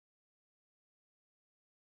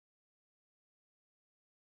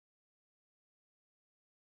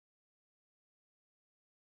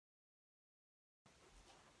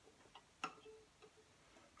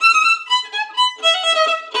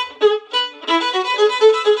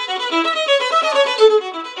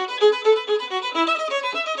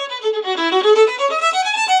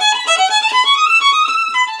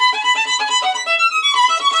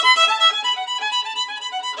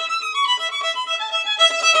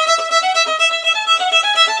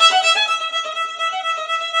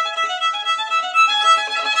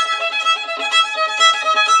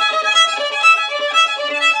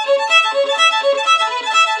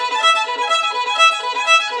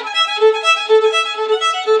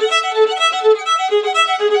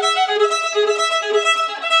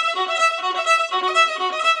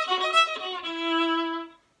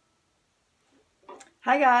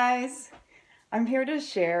guys! I'm here to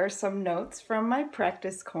share some notes from my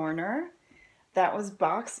practice corner. That was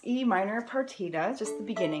Bach's E minor partita, just the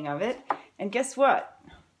beginning of it. And guess what?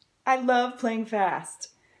 I love playing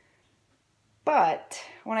fast. But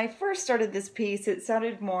when I first started this piece, it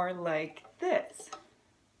sounded more like this.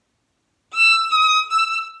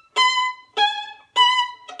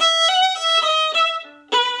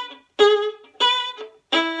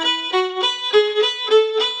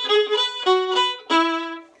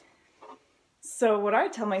 So what I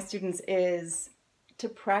tell my students is to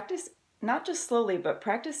practice, not just slowly, but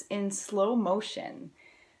practice in slow motion.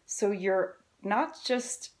 So you're not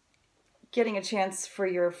just getting a chance for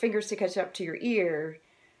your fingers to catch up to your ear,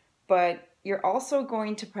 but you're also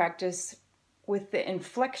going to practice with the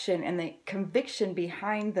inflection and the conviction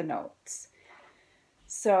behind the notes.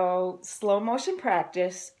 So slow motion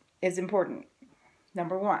practice is important,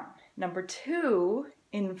 number one. Number two,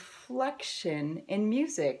 inflection in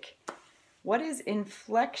music. What is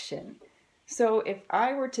inflection? So if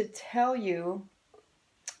I were to tell you,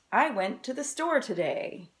 I went to the store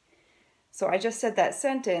today. So I just said that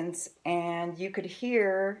sentence and you could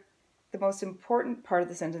hear the most important part of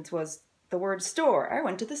the sentence was the word store. I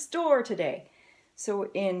went to the store today. So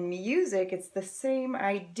in music, it's the same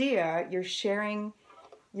idea. You're sharing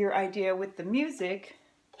your idea with the music.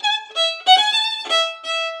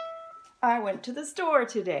 I went to the store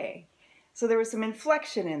today. So there was some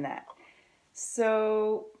inflection in that.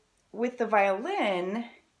 So with the violin,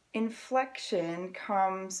 inflection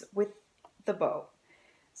comes with the bow.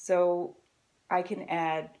 So I can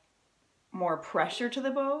add more pressure to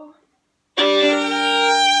the bow.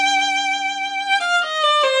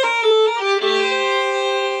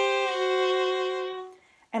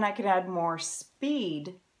 And I can add more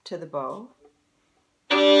speed to the bow.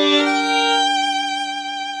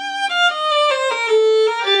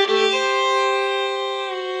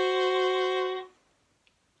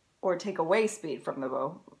 Or take away speed from the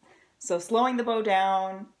bow. So slowing the bow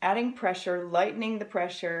down, adding pressure, lightening the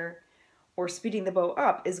pressure, or speeding the bow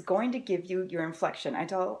up is going to give you your inflection. I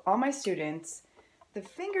tell all my students, the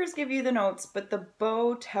fingers give you the notes, but the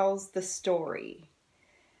bow tells the story.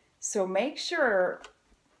 So make sure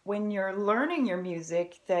when you're learning your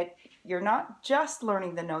music that you're not just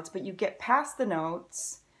learning the notes, but you get past the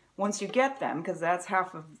notes once you get them, because that's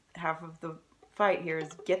half of the fight here is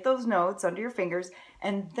get those notes under your fingers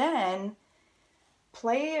and then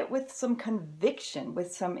play it with some conviction, with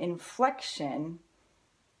some inflection.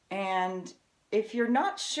 And if you're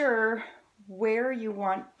not sure where you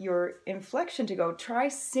want your inflection to go, try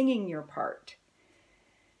singing your part.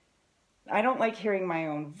 I don't like hearing my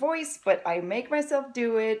own voice, but I make myself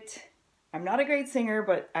do it. I'm not a great singer,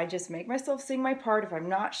 but I just make myself sing my part if I'm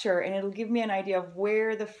not sure, and it'll give me an idea of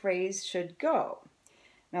where the phrase should go.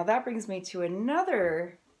 Now that brings me to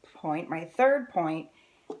another point. My third point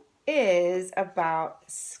is about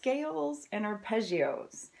scales and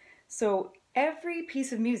arpeggios. So every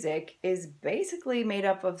piece of music is basically made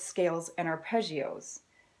up of scales and arpeggios.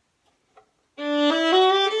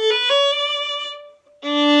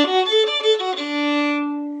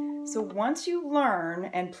 So once you learn,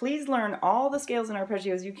 and please learn all the scales and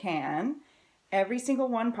arpeggios you can, every single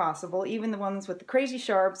one possible, even the ones with the crazy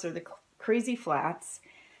sharps or the crazy flats,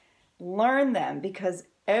 learn them, because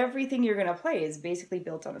everything you're going to play is basically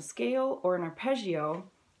built on a scale or an arpeggio,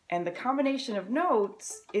 and the combination of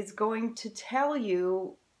notes is going to tell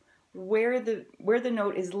you where the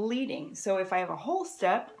note is leading. So if I have a whole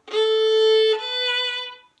step,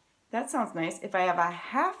 that sounds nice. If I have a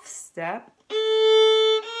half step,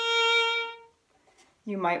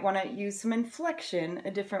 you might want to use some inflection a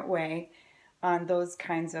different way on those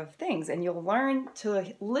kinds of things. And you'll learn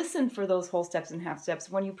to listen for those whole steps and half steps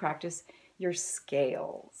when you practice your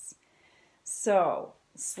scales. So,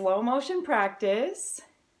 slow motion practice,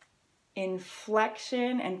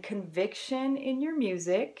 inflection and conviction in your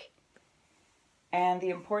music, and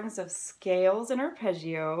the importance of scales and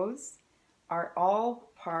arpeggios are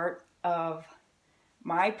all part of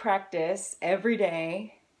my practice every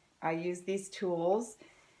day. I use these tools,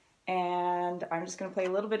 and I'm just going to play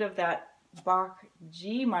a little bit of that Bach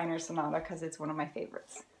G minor sonata because it's one of my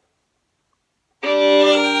favorites.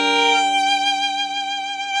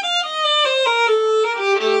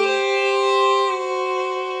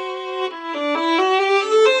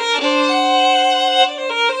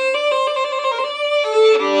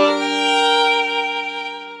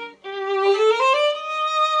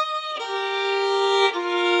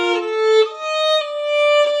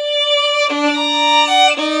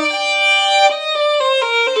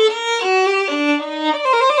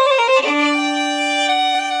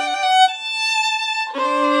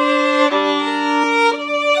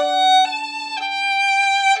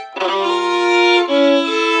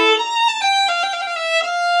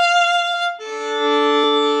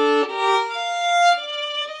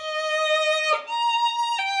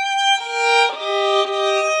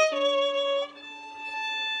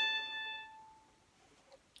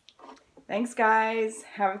 Thanks, guys.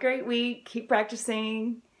 Have a great week. Keep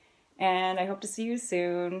practicing, and I hope to see you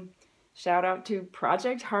soon. Shout out to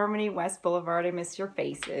Project Harmony West Boulevard. I miss your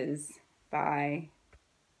faces. Bye.